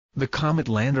the Comet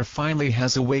lander Philae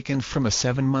has awakened from a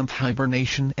 7-month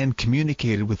hibernation and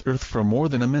communicated with Earth for more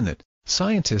than a minute,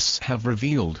 scientists have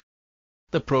revealed.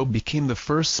 The probe became the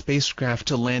first spacecraft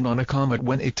to land on a comet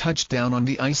when it touched down on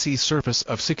the icy surface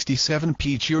of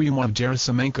 67P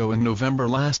Churyumov-Gerasimenko in November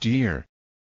last year.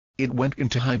 It went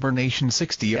into hibernation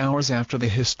 60 hours after the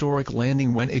historic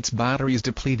landing when its batteries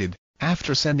depleted,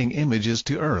 after sending images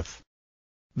to Earth.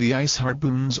 The ice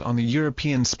harpoons on the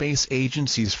European Space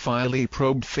Agency's Philae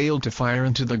probe failed to fire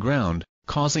into the ground,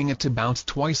 causing it to bounce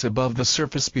twice above the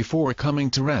surface before coming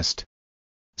to rest.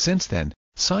 Since then,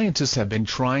 scientists have been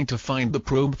trying to find the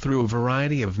probe through a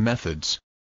variety of methods.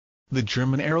 The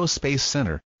German Aerospace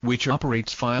Center, which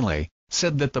operates Philae,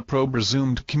 said that the probe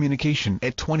resumed communication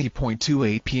at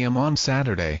 20:28 p.m. on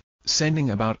Saturday, sending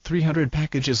about 300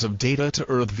 packages of data to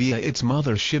Earth via its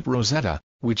mothership Rosetta,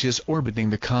 which is orbiting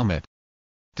the comet.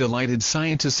 Delighted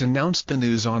scientists announced the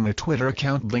news on a Twitter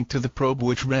account linked to the probe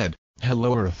which read,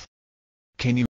 "Hello Earth. Can you